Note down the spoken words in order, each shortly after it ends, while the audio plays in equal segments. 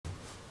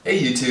Hey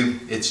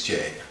YouTube, it's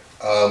Jay.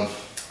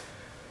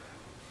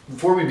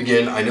 Before we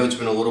begin, I know it's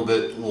been a little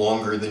bit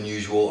longer than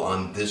usual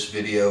on this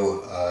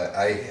video.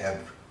 I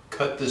have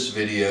cut this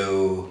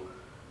video,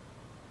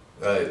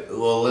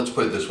 well, let's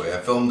put it this way. I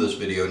filmed this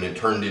video and it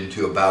turned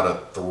into about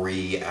a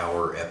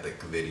 3-hour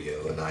epic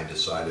video, and I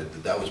decided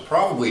that that was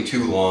probably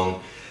too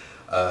long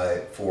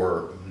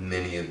for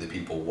many of the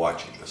people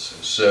watching this.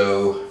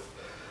 So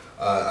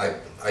I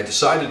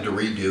decided to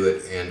redo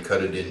it and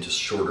cut it into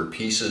shorter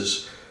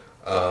pieces.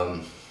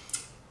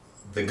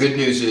 The good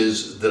news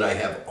is that I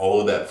have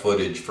all of that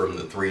footage from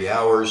the 3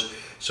 hours,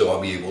 so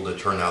I'll be able to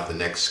turn out the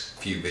next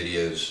few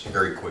videos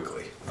very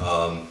quickly.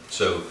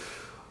 So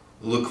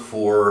look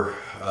for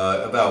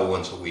about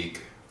once a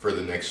week for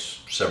the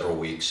next several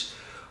weeks.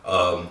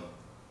 All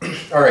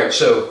right,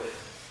 so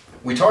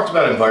we talked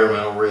about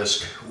environmental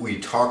risk, we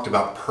talked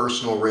about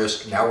personal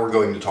risk, now we're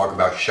going to talk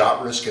about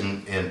shot risk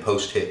and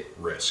post-hit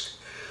risk.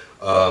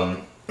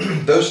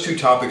 Those two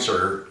topics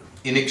are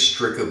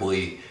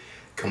inextricably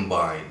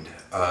combined.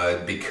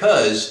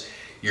 Because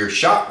your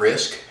shot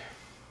risk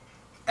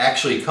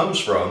actually comes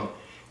from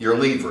your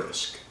leave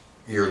risk,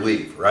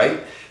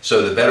 right?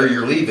 So the better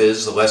your leave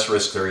is, the less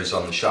risk there is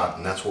on the shot,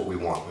 and that's what we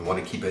want. We want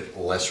to keep it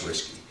less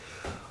risky.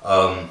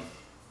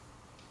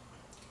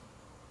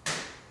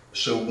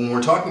 So when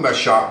we're talking about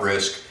shot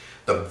risk,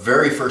 the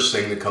very first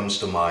thing that comes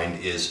to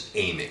mind is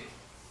aiming.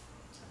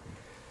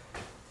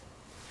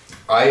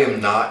 I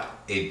am not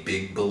a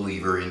big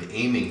believer in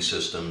aiming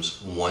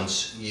systems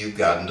once you've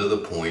gotten to the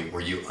point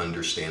where you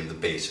understand the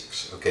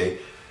basics, okay?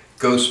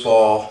 Ghost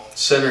ball,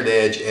 centered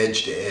edge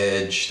to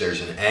edge,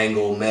 there's an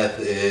angle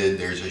method,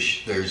 there's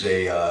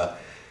a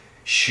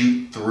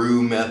shoot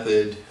through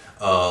method.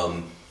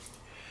 Not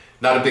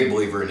a big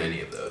believer in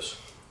any of those.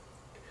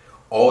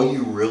 All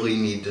you really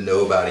need to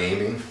know about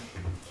aiming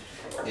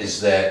is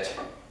that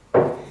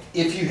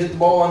if you hit the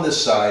ball on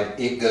this side,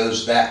 it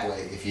goes that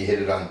way. If you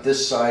hit it on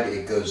this side,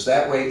 it goes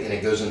that way, and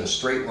it goes in a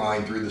straight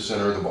line through the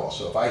center of the ball.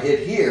 So if I hit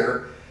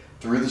here,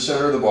 through the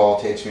center of the ball,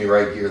 it takes me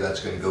right here, that's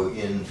going to go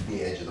in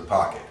the edge of the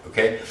pocket,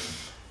 okay?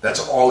 That's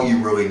all you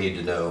really need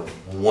to know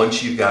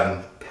once you've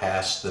gotten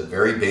past the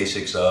very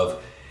basics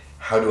of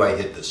how do I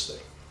hit this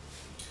thing.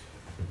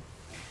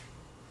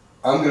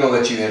 I'm going to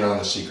let you in on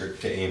the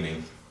secret to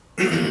aiming.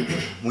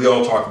 We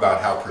all talk about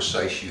how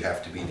precise you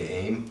have to be to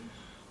aim,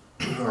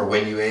 or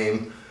when you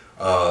aim.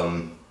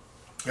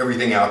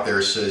 Everything out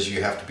there says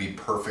you have to be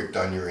perfect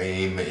on your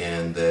aim,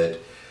 and that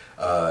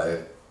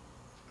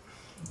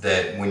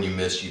that when you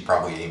miss, you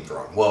probably aimed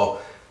wrong.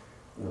 Well,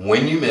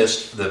 when you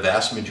missed, the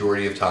vast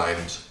majority of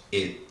times,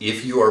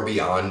 if you are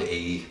beyond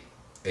a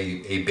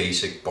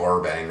basic bar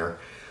banger,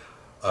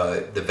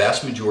 the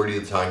vast majority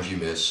of the times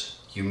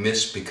you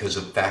miss because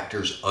of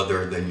factors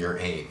other than your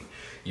aim.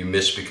 You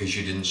missed because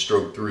you didn't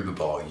stroke through the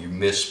ball. You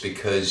missed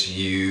because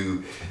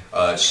you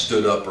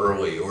stood up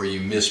early, or you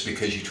missed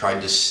because you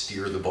tried to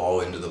steer the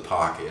ball into the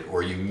pocket,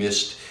 or you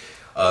missed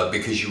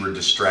because you were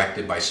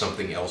distracted by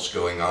something else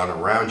going on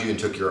around you and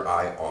took your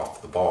eye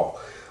off the ball.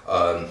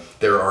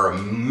 There are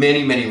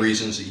many, many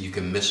reasons that you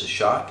can miss a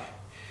shot.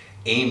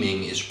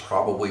 Aiming is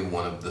probably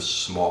one of the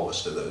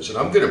smallest of those, and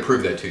I'm going to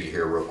prove that to you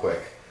here real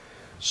quick.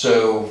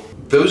 So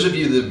those of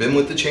you that have been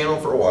with the channel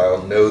for a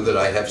while know that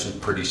I have some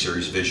pretty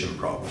serious vision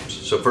problems.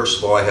 So first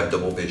of all, I have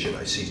double vision.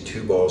 I see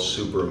two balls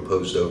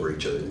superimposed over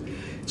each other.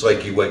 It's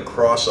like you went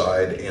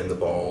cross-eyed and the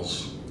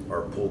balls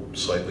are pulled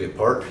slightly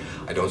apart.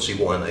 I don't see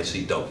one, I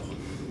see double.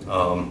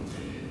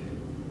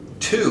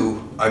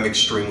 Two, I'm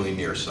extremely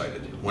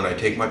nearsighted. When I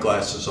take my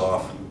glasses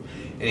off,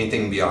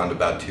 anything beyond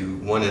about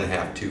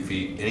 1.5, 2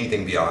 feet,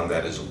 anything beyond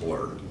that is a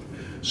blur.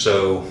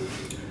 So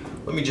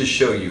let me just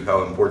show you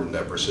how important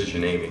that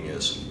precision aiming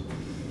is.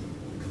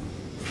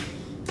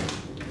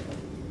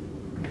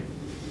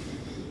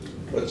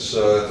 Let's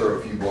throw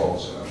a few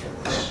balls out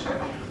for this.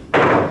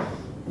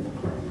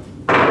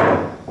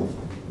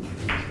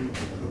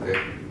 Okay.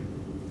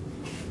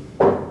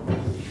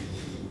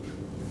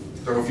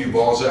 Throw a few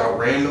balls out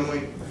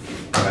randomly.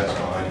 That's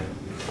fine.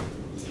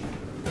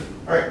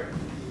 All right.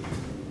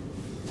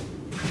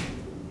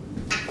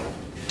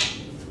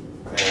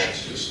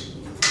 That's just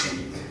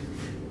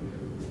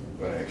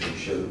but actually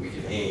show that we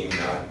can aim,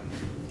 not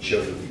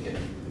show that we can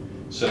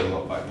set them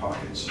up by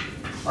pockets.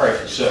 All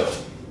right, so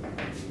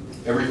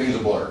everything's a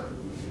blur.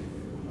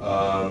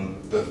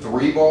 The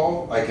 3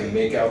 ball, I can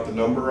make out the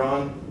number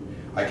on.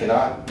 I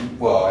cannot,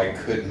 well, I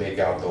could make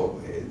out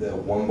the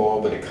 1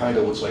 ball, but it kind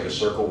of looks like a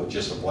circle with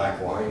just a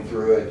black line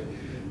through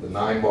it. The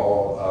 9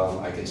 ball,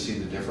 I can see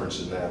the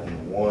difference in that.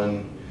 And the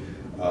 1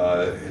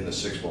 and the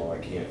 6 ball, I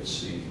can't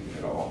see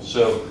at all.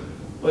 So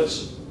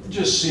let's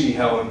just see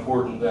how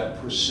important that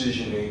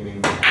precision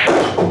aiming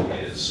actually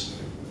is.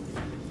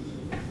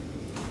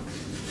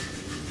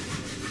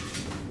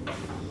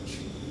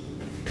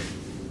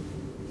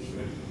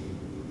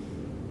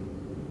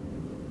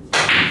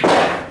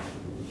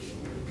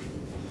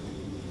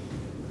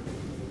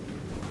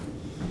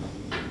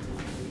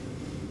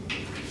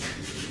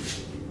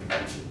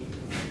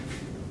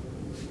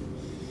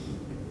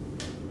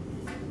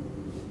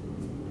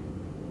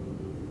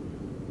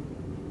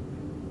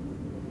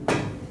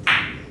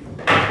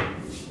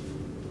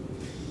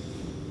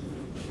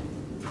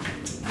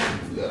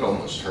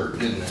 almost hurt,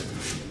 didn't it?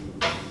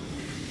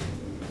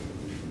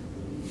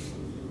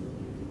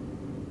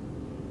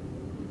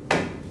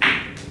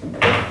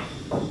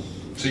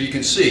 So you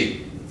can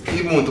see,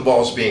 even with the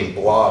balls being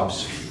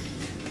blobs,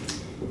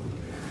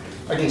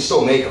 I can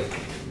still make them.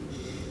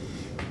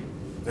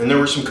 And there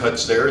were some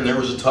cuts there, and there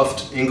was a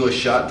tough English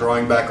shot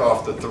drawing back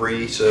off the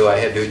 3, so I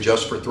had to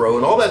adjust for throw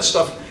and all that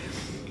stuff.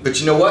 But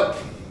you know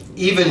what?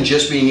 Even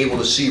just being able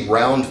to see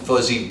round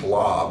fuzzy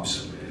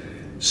blobs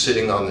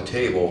sitting on the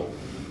table,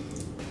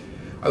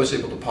 I was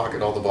able to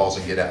pocket all the balls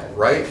and get out,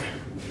 right?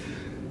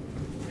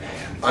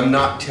 I'm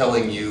not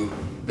telling you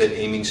that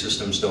aiming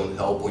systems don't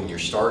help when you're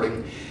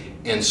starting,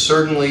 and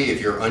certainly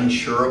if you're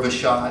unsure of a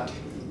shot,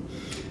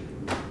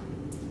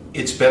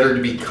 it's better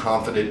to be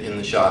confident in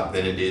the shot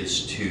than it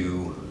is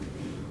to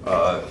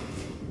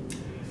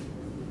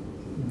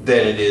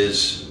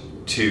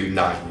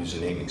not use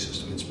an aiming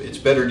system. It's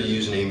better to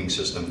use an aiming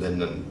system than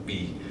to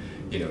be,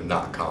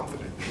 not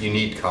confident. You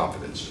need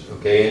confidence,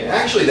 okay? And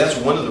actually, that's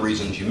one of the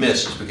reasons you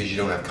miss, is because you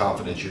don't have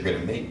confidence you're going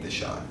to make the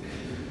shot.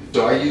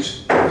 So I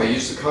use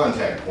the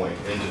contact point,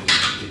 and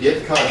to get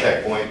the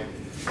contact point,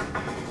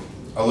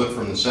 I look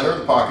from the center of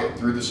the pocket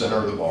through the center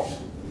of the ball,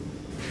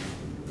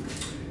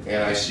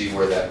 and I see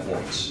where that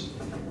points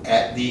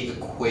at the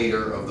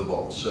equator of the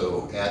ball.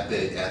 So at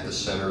the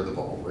center of the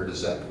ball, where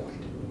does that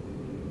point?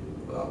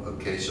 Well,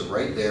 okay, so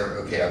right there.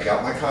 Okay, I've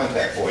got my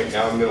contact point.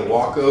 Now I'm going to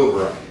walk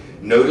over.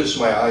 Notice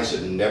my eyes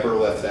have never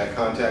left that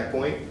contact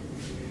point.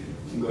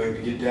 I'm going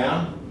to get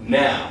down.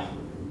 Now,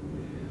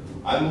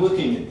 I'm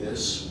looking at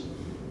this,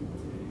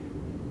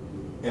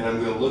 and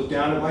I'm going to look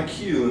down at my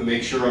cue and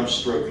make sure I'm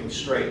stroking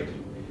straight.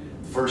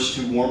 First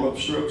 2 warm-up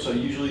strokes, I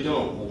usually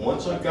don't. Well,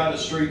 once I've got a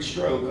straight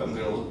stroke, I'm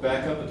going to look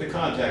back up at the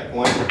contact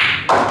point,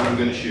 and I'm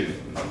going to shoot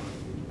it.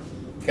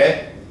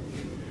 Okay?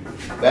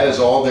 That is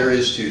all there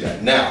is to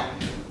that. Now,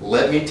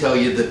 let me tell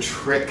you the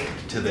trick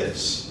to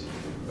this.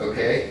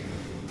 Okay?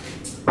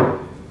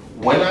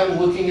 When I'm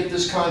looking at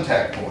this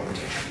contact point,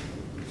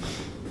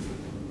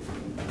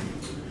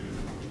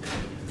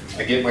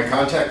 I get my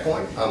contact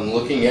point, I'm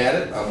looking at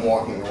it, I'm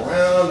walking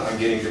around, I'm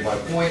getting to my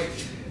point,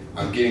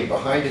 I'm getting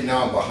behind it.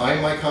 Now I'm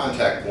behind my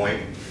contact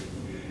point.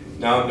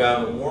 Now I'm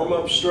down to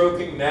warm-up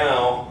stroking.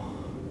 Now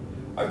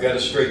I've got a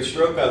straight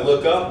stroke. I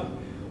look up.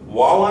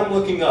 While I'm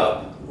looking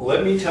up,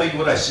 let me tell you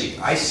what I see.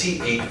 I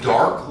see a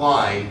dark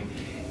line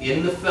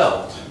in the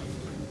felt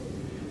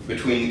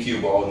between the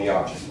cue ball and the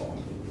object ball.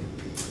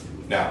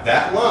 Now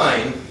that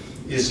line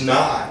is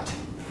not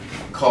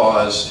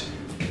caused,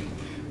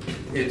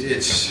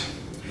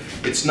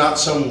 it's not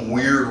some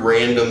weird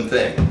random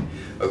thing.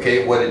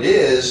 Okay, what it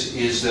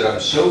is that I'm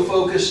so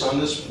focused on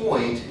this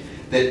point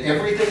that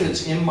everything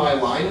that's in my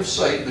line of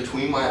sight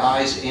between my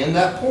eyes and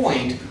that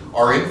point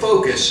are in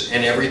focus,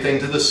 and everything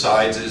to the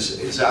sides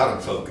is out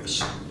of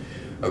focus.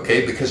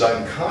 Okay, because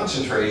I'm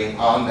concentrating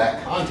on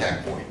that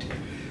contact point.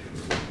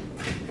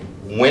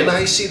 When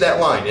I see that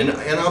line, and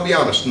I'll be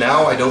honest,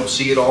 now I don't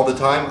see it all the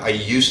time. I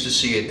used to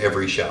see it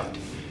every shot.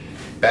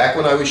 Back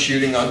when I was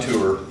shooting on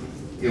tour,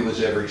 it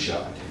was every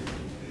shot.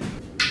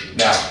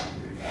 Now,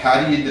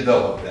 how do you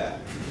develop that?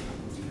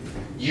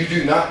 You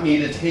do not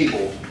need a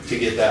table to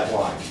get that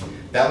line.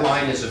 That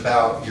line is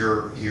about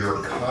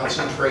your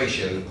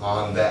concentration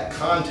on that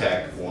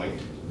contact point.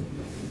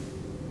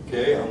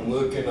 Okay, I'm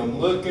looking,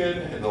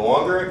 and the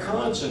longer I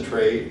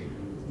concentrate,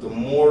 the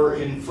more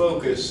in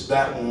focus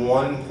that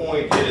one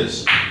point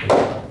is.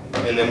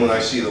 And then when I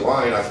see the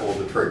line, I pull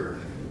the trigger.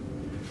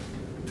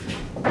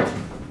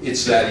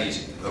 It's that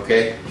easy,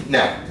 okay?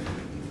 Now,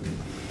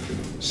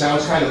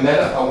 sounds kind of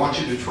meta. I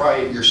want you to try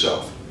it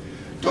yourself.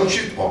 Don't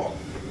shoot the ball.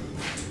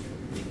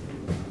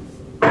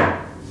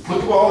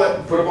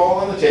 Put a ball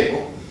on the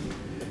table.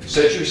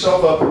 Set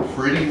yourself up a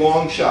pretty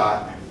long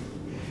shot.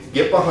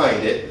 Get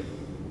behind it.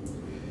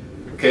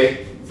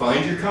 Okay,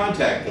 find your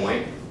contact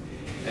point,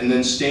 and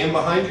then stand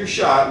behind your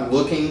shot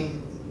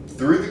looking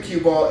through the cue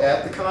ball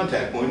at the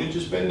contact point, and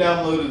just bend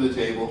down low to the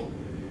table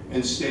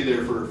and stay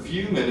there for a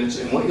few minutes.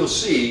 And what you'll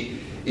see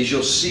is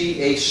you'll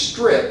see a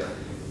strip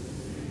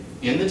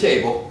in the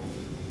table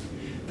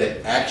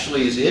that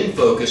actually is in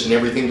focus, and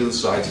everything to the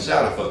sides is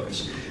out of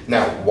focus.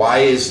 Now, why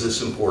is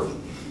this important?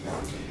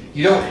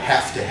 You don't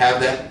have to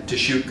have that to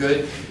shoot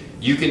good.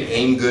 You can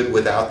aim good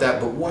without that,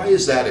 but why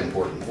is that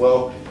important?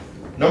 Well,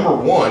 number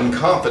one,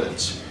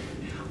 confidence.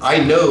 I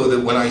know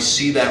that when I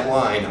see that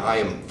line, I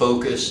am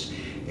focused,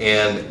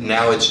 and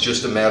now it's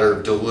just a matter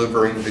of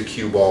delivering the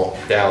cue ball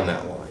down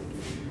that line.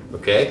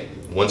 Okay?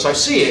 Once I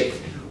see it,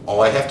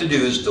 all I have to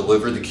do is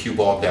deliver the cue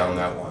ball down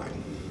that line.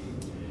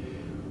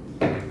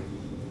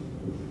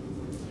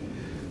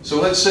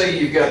 So let's say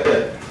you've got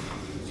that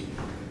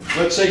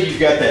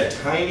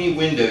tiny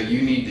window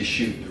you need to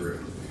shoot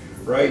through,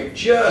 right?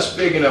 Just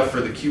big enough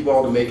for the cue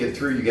ball to make it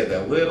through. You got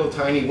that little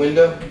tiny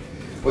window.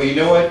 Well, you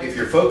know what? If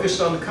you're focused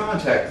on the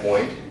contact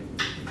point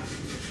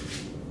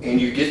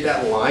and you get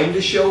that line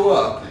to show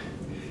up,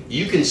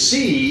 you can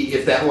see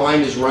if that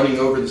line is running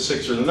over the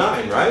 6 or the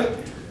 9, right?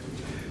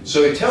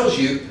 So it tells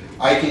you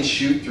I can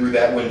shoot through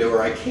that window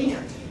or I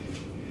can't.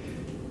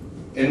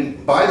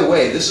 And by the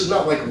way, this is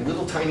not like a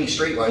little tiny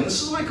straight line.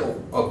 This is like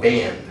a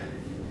band,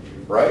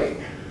 right?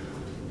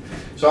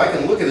 So I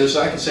can look at this,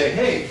 I can say,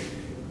 hey,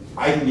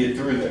 I can get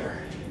through there.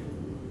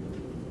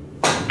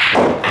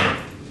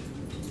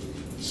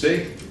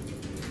 See?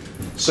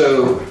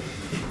 So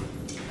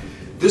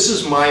this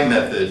is my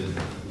method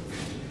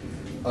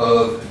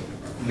of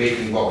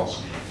making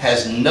balls.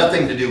 Has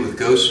nothing to do with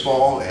ghost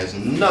ball, has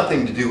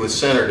nothing to do with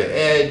center to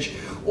edge,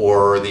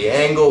 or the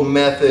angle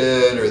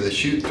method, or the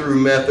shoot through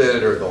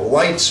method, or the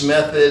lights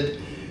method,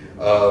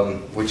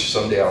 which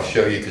someday I'll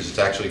show you because it's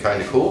actually kind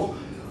of cool.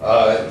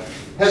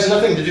 Has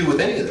nothing to do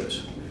with any of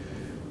those.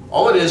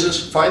 All it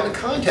is find the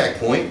contact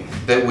point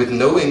that with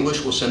no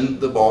English will send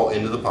the ball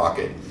into the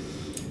pocket,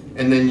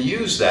 and then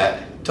use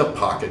that to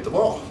pocket the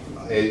ball.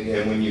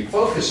 And when you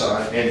focus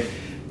on it, and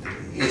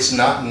it's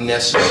not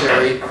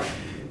necessary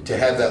to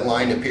have that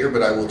line appear,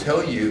 but I will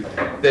tell you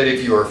that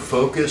if you are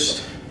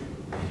focused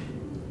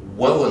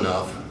well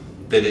enough,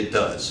 that it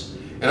does.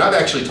 And I've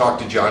actually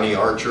talked to Johnny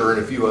Archer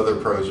and a few other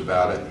pros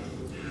about it,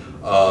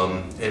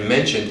 and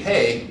mentioned,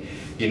 hey,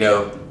 you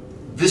know,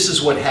 this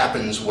is what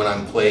happens when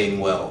I'm playing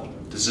well.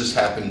 Does this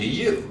happen to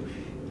you?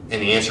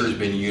 And the answer has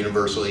been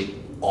universally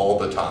all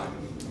the time.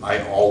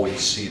 I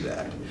always see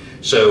that.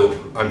 So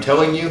I'm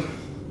telling you,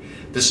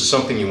 this is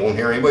something you won't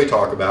hear anybody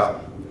talk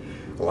about.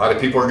 A lot of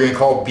people are going to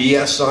call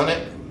BS on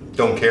it.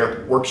 Don't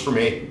care. Works for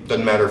me.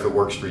 Doesn't matter if it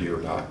works for you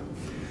or not.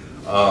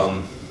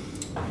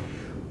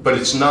 But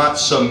it's not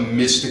some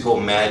mystical,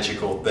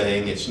 magical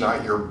thing. It's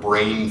not your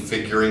brain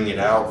figuring it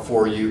out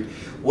for you.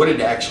 What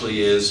it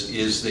actually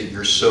is that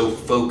you're so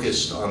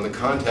focused on the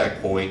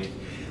contact point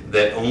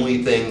that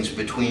only things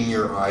between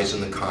your eyes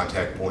and the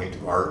contact point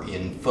are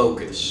in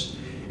focus.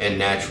 And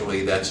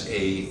naturally, that's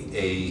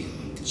a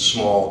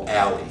small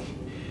alley.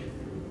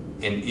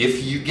 And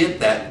if you get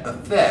that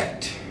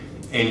effect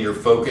and you're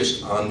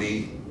focused on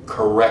the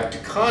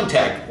correct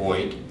contact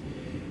point,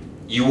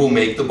 you will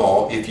make the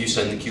ball if you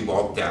send the cue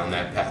ball down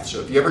that path.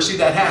 So if you ever see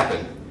that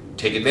happen,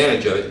 take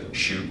advantage of it,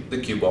 shoot the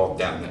cue ball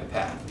down that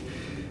path.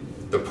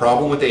 The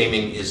problem with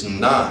aiming is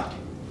not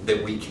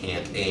that we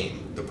can't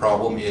aim. The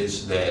problem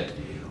is that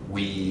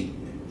we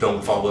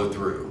don't follow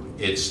through.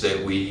 It's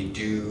that we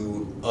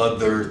do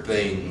other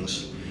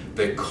things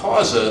that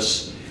cause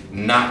us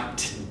not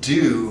to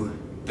do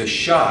the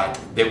shot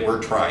that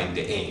we're trying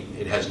to aim.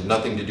 It has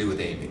nothing to do with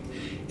aiming.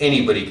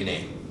 Anybody can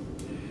aim.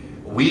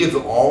 We have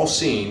all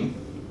seen,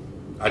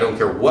 I don't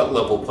care what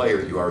level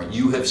player you are,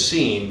 you have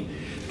seen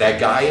that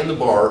guy in the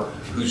bar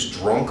who's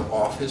drunk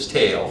off his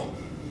tail,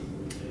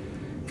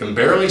 can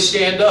barely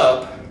stand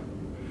up,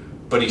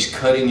 but he's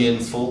cutting in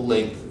full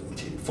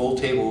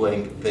table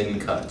length thin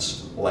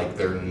cuts like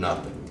they're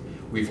nothing.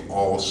 We've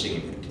all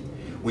seen it.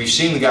 We've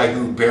seen the guy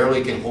who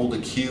barely can hold a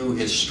cue,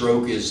 his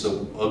stroke is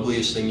the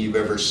ugliest thing you've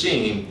ever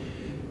seen,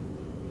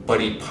 but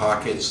he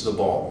pockets the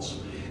balls.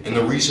 And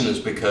the reason is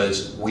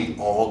because we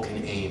all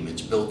can aim.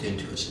 It's built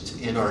into us. It's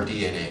in our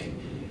DNA.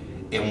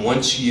 And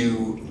once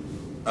you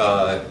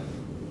understand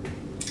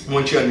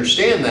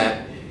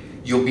that,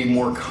 you'll be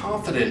more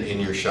confident in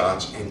your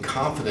shots, and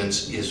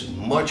confidence is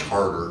much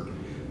harder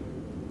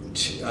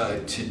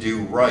to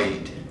do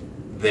right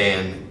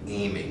than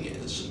aiming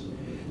is.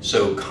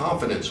 So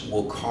confidence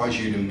will cause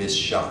you to miss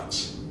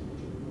shots.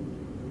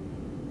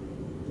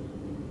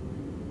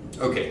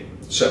 Okay,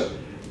 so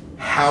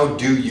how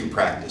do you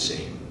practice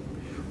aim?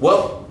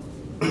 Well,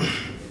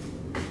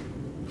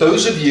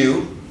 those of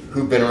you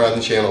who've been around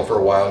the channel for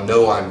a while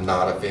know I'm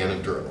not a fan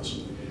of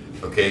drills.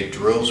 Okay,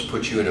 drills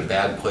put you in a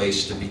bad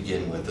place to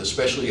begin with,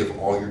 especially if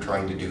all you're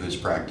trying to do is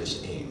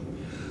practice aim.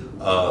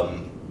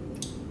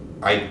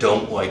 I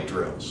don't like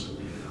drills.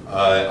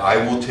 I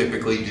will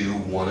typically do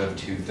one of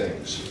two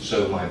things.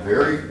 So my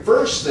very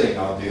first thing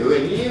I'll do,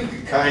 and you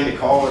could kind of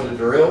call it a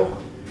drill,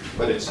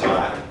 but it's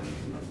not,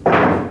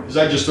 is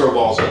I just throw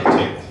balls on the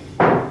table.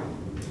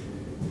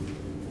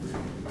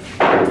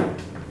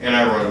 And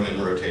I run them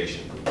in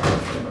rotation.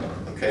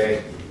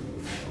 Okay?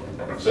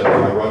 So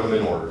I run them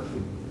in order.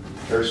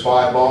 There's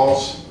 5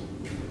 balls.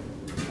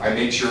 I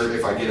make sure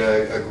if I get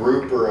a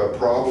group or a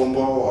problem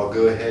ball, I'll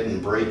go ahead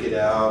and break it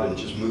out and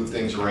just move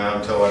things around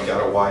until I've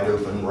got a wide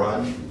open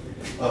run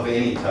of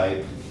any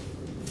type.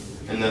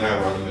 And then I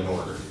run them in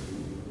order.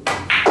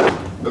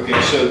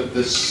 Okay, so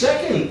the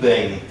second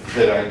thing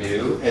that I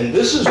do, and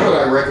this is what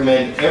I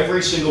recommend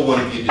every single one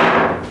of you do.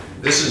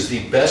 This is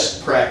the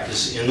best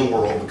practice in the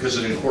world because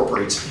it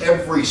incorporates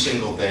every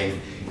single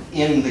thing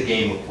in the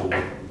game of pool.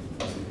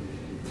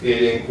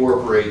 It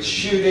incorporates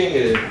shooting,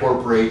 it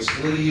incorporates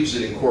leaves,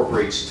 it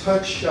incorporates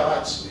touch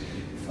shots,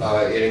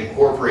 it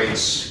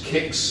incorporates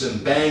kicks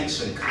and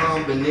banks and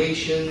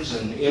combinations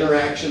and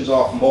interactions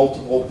off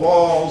multiple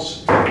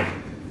balls.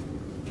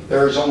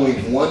 There is only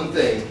one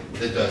thing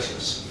that does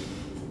this.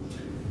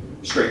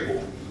 Straight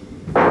pool.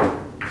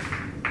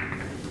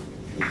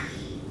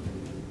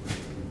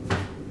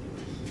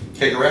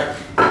 Take a rack.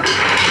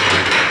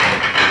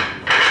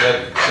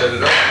 Set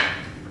it up.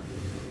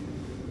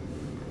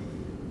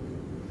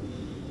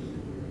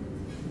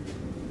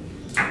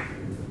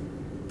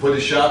 Put a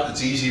shot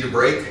that's easy to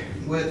break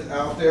width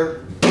out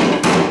there,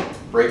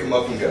 break them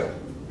up and go.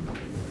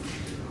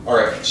 All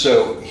right,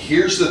 so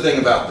here's the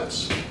thing about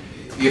this.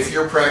 If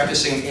you're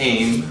practicing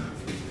aim,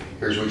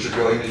 here's what you're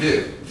going to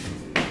do.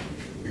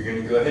 You're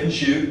going to go ahead and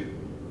shoot.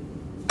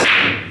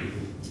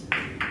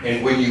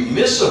 And when you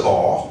miss a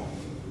ball,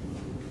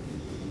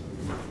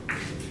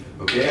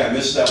 okay, I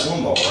missed that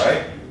one ball,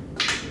 right?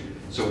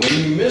 So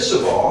when you miss a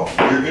ball,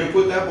 you're going to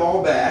put that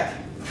ball back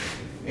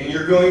and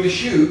you're going to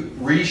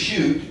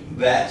reshoot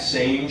that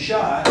same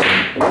shot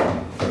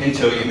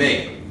until you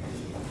make it.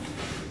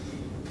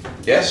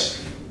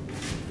 Yes?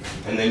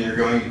 And then you're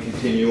going to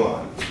continue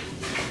on.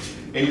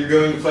 And you're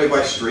going to play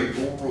by straight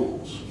pool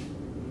rules,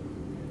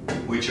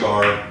 which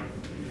are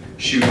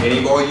shoot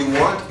any ball you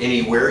want,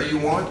 anywhere you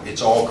want.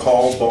 It's all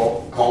call the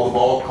ball,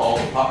 call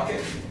the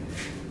pocket.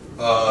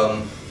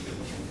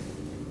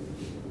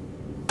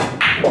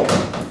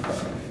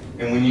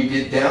 And when you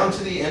get down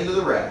to the end of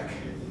the rack,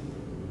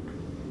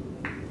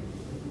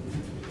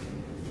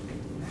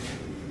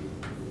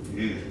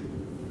 you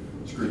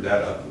screwed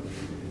that up.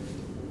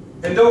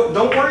 And don't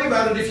worry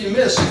about it if you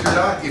miss.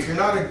 If you're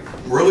not a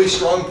really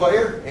strong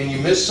player and you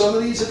miss some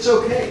of these, it's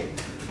okay.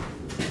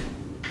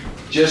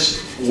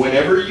 Just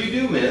whenever you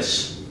do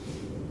miss,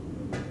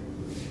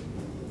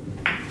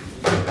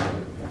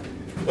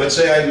 let's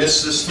say I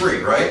missed this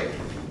 3, right?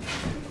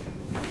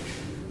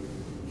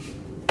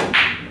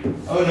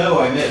 Oh no,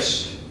 I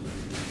missed.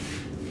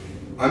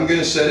 I'm going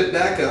to set it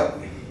back up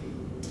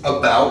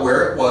about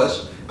where it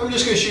was. I'm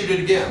just going to shoot it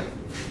again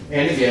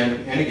and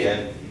again and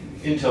again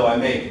until I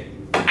make it.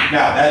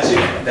 Now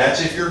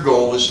that's if your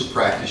goal is to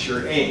practice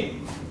your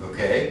aim,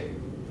 okay?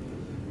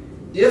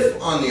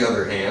 If, on the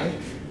other hand,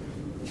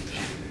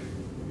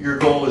 your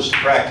goal is to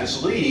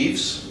practice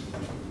leaves,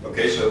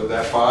 okay, so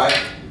that 5,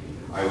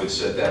 I would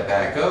set that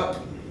back up.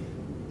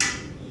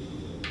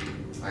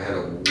 I had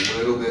a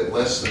little bit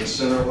less than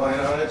center line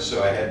on it,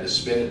 so I had to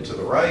spin it to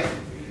the right,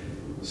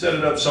 set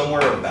it up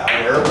somewhere about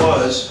where it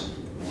was,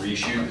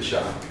 reshoot the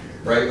shot,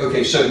 right?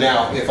 Okay, so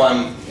now if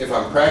I'm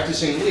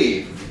practicing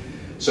leave,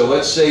 so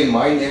let's say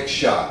my next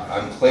shot,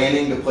 I'm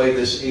planning to play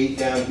this 8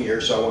 down here,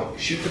 so I want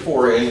to shoot the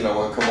 4 in, and I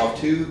want to come off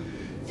 2,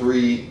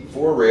 3,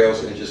 4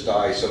 rails and just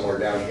die somewhere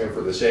down here for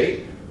this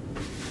 8.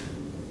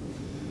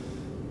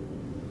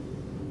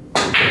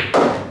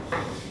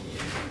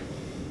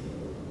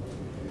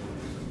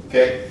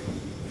 Okay,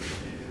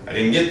 I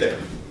didn't get there.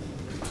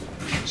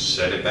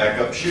 Set it back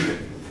up, shoot it.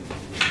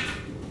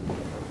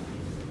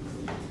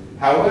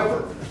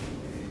 However,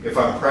 if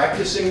I'm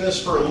practicing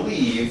this for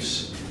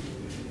leaves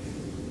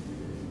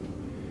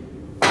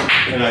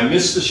and I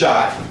miss the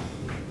shot,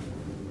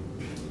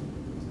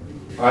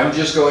 I'm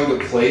just going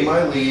to play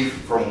my leave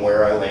from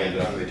where I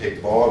landed. I'm going to take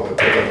the ball, I'm going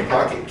to put it in the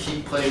pocket,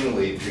 keep playing the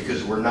leave,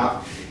 because we're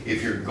not,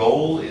 if your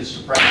goal is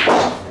to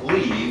practice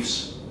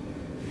leaves,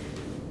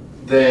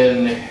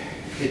 then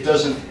it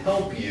doesn't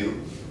help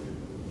you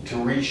to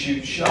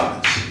reshoot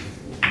shots.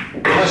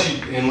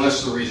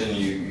 Unless the reason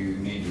you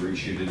need to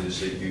reshoot it is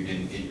that you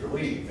didn't get your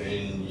leave,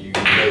 and you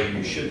know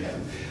you should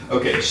have.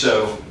 Okay,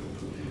 so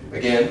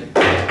again,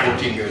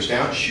 14 goes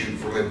down, shoot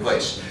from in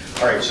place.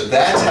 All right, so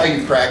that's how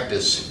you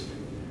practice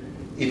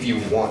if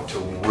you want to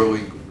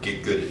really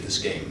get good at this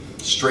game.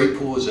 Straight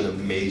pool is an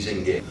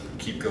amazing game.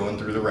 Keep going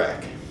through the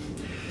rack.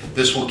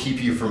 This will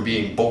keep you from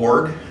being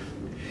bored.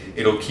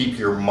 It'll keep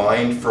your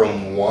mind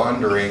from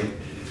wandering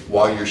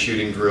while you're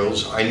shooting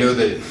drills. I know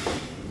that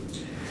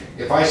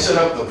if I set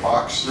up the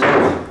box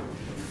drill,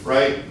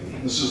 right,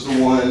 this is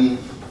the one,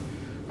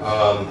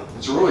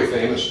 it's a really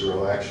famous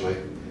drill actually,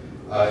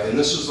 and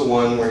this is the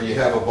one where you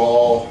have a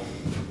ball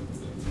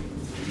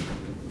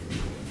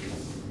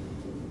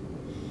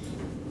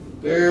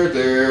there,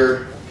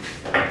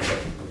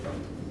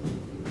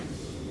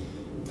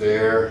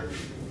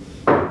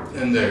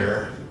 and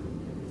there.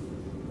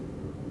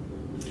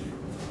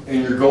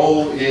 And your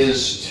goal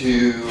is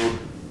to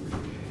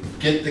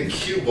get the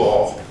cue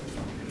ball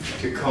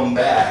to come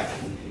back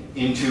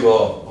into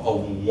a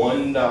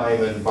 1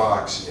 diamond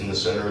box in the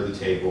center of the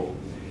table.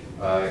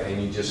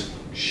 And you just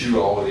shoot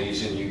all of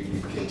these and you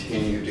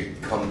continue to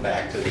come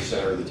back to the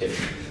center of the table.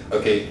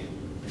 Okay,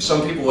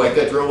 some people like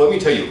that drill. Let me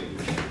tell you,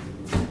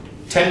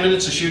 10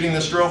 minutes of shooting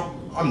this drill,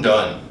 I'm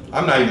done.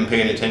 I'm not even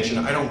paying attention.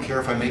 I don't care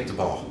if I make the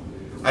ball.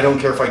 I don't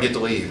care if I get the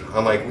lead.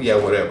 I'm like, yeah,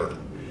 whatever.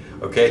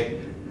 Okay?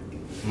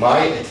 My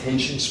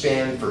attention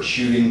span for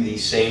shooting the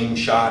same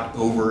shot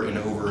over and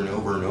over and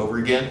over and over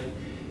again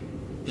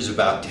is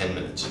about 10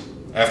 minutes.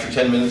 After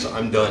 10 minutes,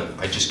 I'm done.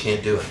 I just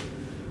can't do it.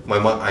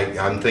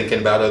 I'm thinking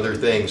about other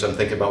things. I'm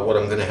thinking about what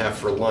I'm going to have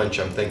for lunch.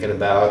 I'm thinking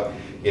about,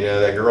 you know,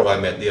 that girl I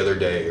met the other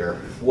day or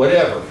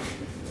whatever.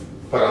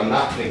 But I'm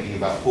not thinking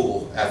about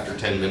pool after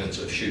 10 minutes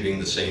of shooting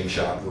the same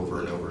shot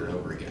over and over and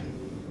over again.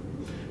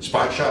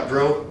 Spot shot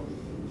drill?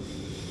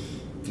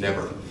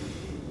 Never.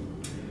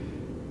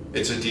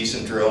 It's a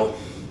decent drill,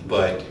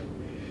 but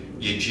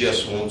you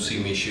just won't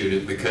see me shoot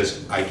it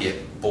because I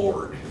get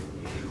bored.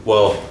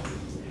 Well,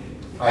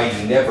 I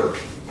never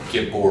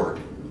get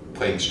bored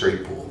playing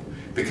straight pool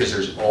because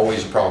there's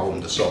always a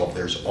problem to solve.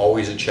 There's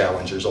always a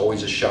challenge. There's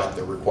always a shot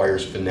that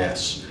requires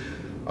finesse.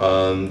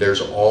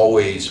 There's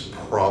always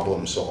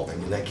problem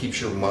solving, and that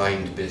keeps your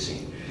mind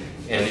busy,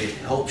 and it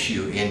helps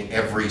you in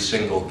every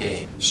single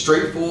game.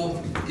 Straight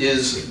pool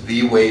is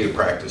the way to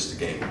practice the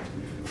game.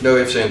 No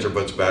ifs, ands, or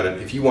buts about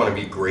it. If you want to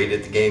be great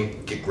at the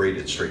game, get great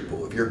at straight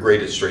pool. If you're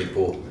great at straight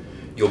pool,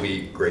 you'll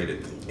be great at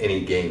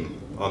any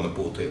game on the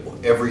pool table.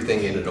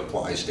 Everything in it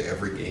applies to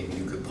every game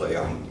you could play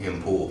on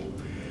in pool.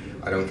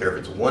 I don't care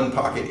if it's 1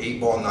 pocket, 8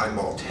 ball, 9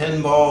 ball,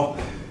 10 ball,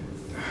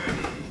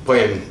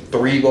 playing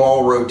 3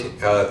 ball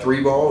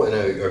in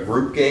a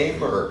group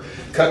game, or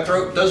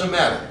cutthroat, doesn't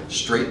matter.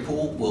 Straight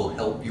pool will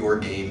help your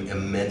game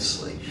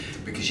immensely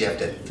because you have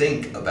to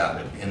think about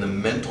it, and the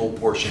mental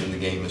portion of the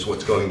game is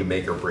what's going to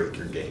make or break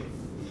your game.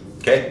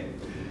 Okay?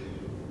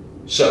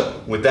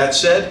 So, with that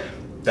said,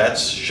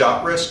 that's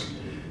shot risk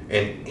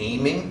and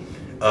aiming.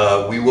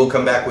 We will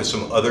come back with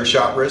some other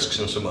shot risks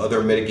and some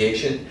other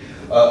mitigation.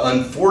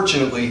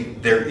 Unfortunately,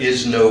 there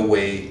is no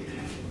way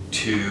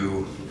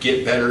to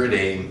get better at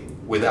aim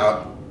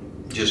without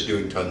just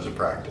doing tons of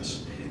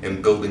practice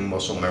and building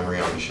muscle memory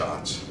on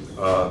shots.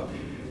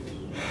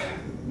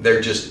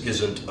 There just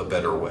isn't a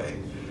better way.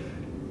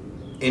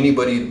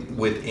 Anybody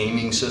with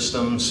aiming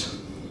systems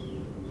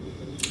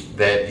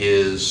that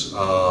is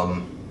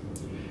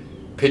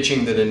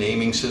pitching that an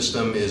aiming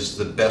system is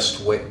the best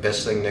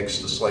thing next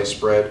to sliced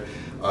bread,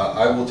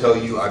 I will tell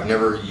you, I've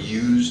never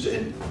used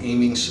an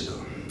aiming system.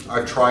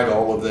 I've tried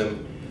all of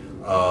them.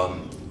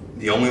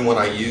 The only one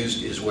I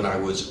used is when I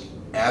was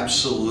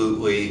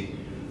absolutely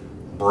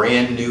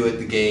brand new at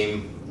the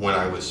game, when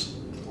I was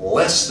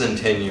less than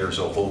 10 years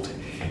old,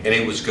 and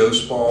it was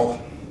Ghost Ball.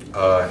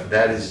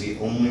 That is the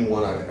only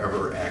one I've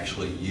ever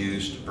actually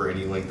used for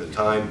any length of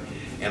time,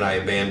 and I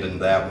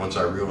abandoned that once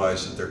I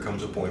realized that there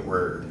comes a point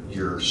where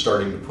you're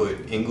starting to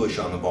put English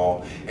on the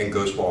ball and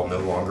Ghost Ball no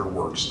longer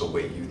works the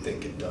way you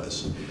think it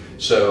does.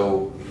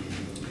 So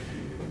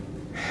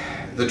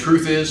the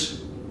truth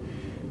is,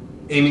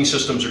 aiming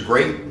systems are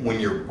great when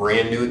you're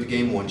brand new at the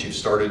game. Once you've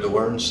started to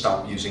learn,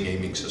 stop using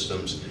aiming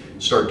systems.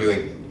 Start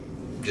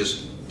doing,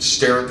 just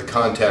stare at the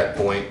contact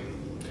point.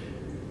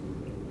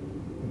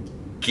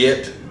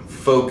 Get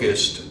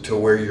focused to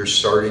where you're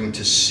starting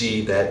to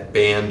see that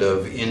band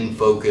of in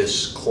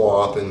focus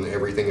cloth and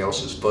everything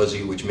else is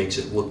fuzzy, which makes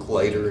it look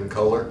lighter in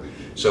color.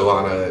 So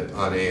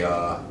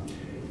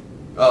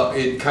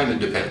it kind of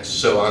depends.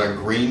 So on a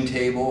green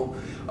table,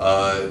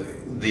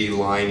 the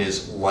line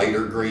is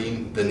lighter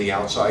green than the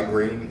outside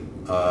green,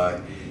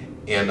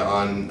 and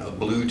on a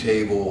blue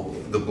table,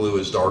 the blue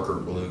is darker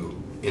blue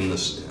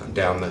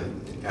down the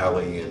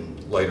alley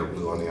and lighter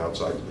blue on the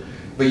outside.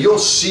 But you'll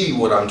see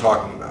what I'm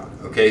talking about,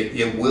 okay?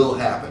 It will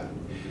happen.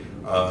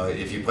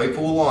 If you play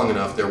pool long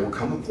enough, there will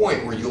come a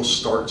point where you'll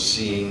start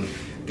seeing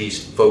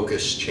these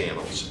focus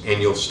channels,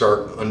 and you'll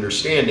start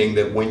understanding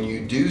that when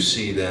you do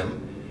see them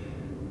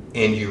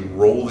and you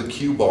roll the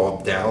cue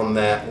ball down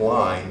that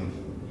line,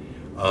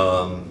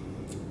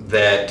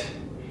 that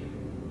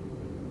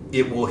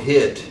it will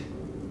hit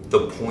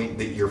the point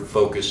that you're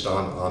focused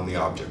on the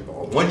object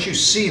ball. Once you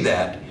see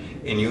that,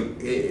 and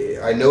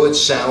I know it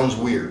sounds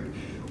weird,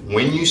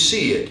 when you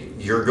see it,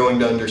 you're going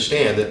to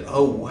understand that,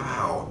 oh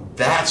wow,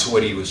 that's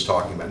what he was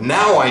talking about.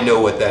 Now I know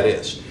what that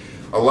is.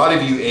 A lot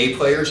of you A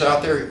players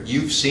out there,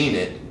 you've seen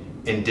it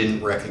and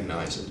didn't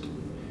recognize it.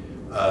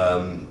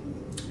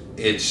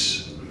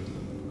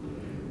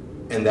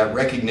 And that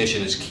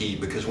recognition is key,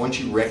 because once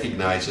you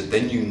recognize it,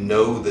 then you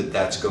know that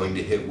that's going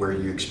to hit where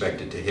you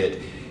expect it to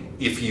hit.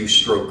 If you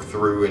stroke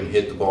through and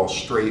hit the ball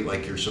straight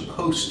like you're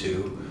supposed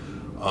to,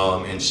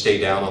 and stay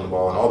down on the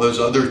ball and all those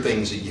other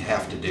things that you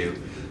have to do.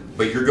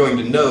 But you're going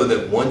to know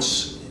that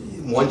once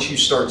you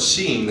start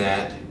seeing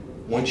that,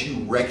 once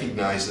you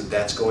recognize that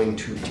that's going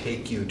to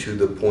take you to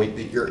the point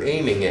that you're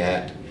aiming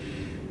at,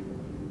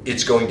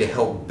 it's going to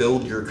help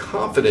build your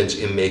confidence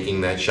in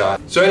making that shot.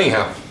 So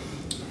anyhow,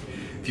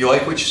 if you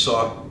like what you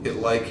saw, hit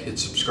like, hit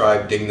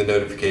subscribe, ding the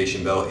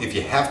notification bell. If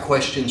you have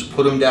questions,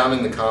 put them down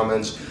in the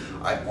comments.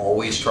 I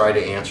always try to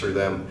answer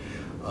them.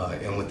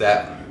 And with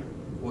that,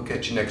 we'll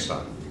catch you next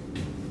time.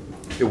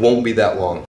 It won't be that long.